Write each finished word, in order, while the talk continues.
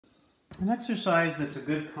An exercise that's a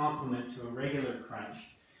good complement to a regular crunch,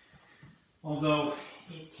 although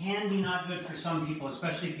it can be not good for some people,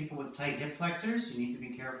 especially people with tight hip flexors. You need to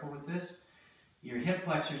be careful with this. Your hip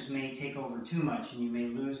flexors may take over too much and you may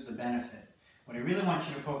lose the benefit. What I really want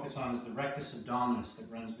you to focus on is the rectus abdominis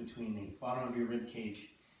that runs between the bottom of your rib cage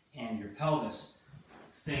and your pelvis,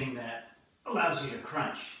 thing that allows you to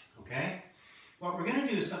crunch, okay? What we're going to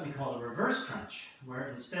do is something called a reverse crunch, where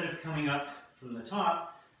instead of coming up from the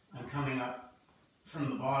top, I'm coming up from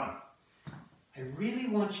the bottom. I really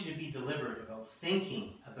want you to be deliberate about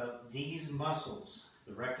thinking about these muscles,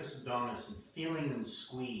 the rectus abdominis, and feeling them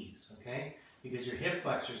squeeze, okay? Because your hip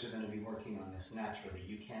flexors are going to be working on this naturally.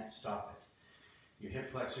 You can't stop it. Your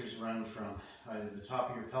hip flexors run from either the top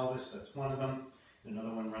of your pelvis, that's one of them,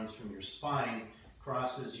 another one runs from your spine,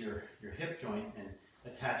 crosses your hip joint, and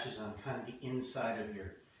attaches on kind of the inside of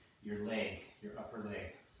your leg, your upper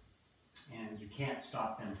leg. And you can't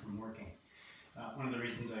stop them from working. One of the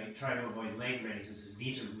reasons I try to avoid leg raises is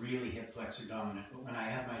these are really hip flexor dominant, but when I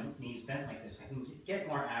have my knees bent like this, I can get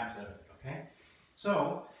more abs out of it, okay?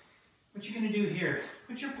 So, what you're going to do here,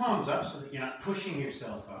 put your palms up so that you're not pushing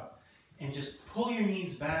yourself up, and just pull your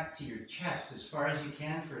knees back to your chest as far as you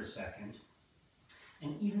can for a second,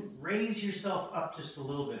 and even raise yourself up just a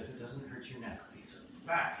little bit if it doesn't hurt your neck. So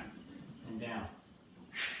back and down.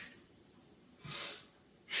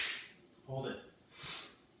 Hold it.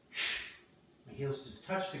 My heels just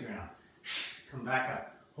touch the ground. Come back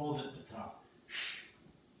up. Hold it at the top.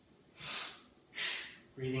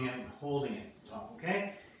 Breathing out and holding it at the top,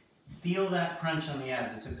 okay? Feel that crunch on the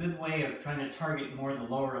abs. It's a good way of trying to target more the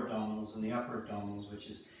lower abdominals than the upper abdominals, which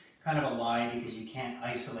is kind of a lie because you can't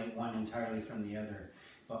isolate one entirely from the other.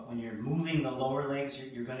 But when you're moving the lower legs,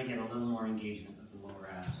 you're going to get a little more engagement of the lower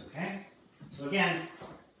abs, okay? So again,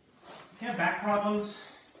 if you have back problems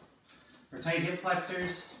or tight hip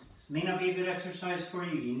flexors, this may not be a good exercise for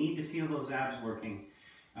you. You need to feel those abs working.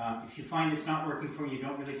 If you find it's not working for you, you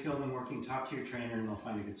don't really feel them working, talk to your trainer and they'll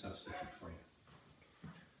find a good substitute for you.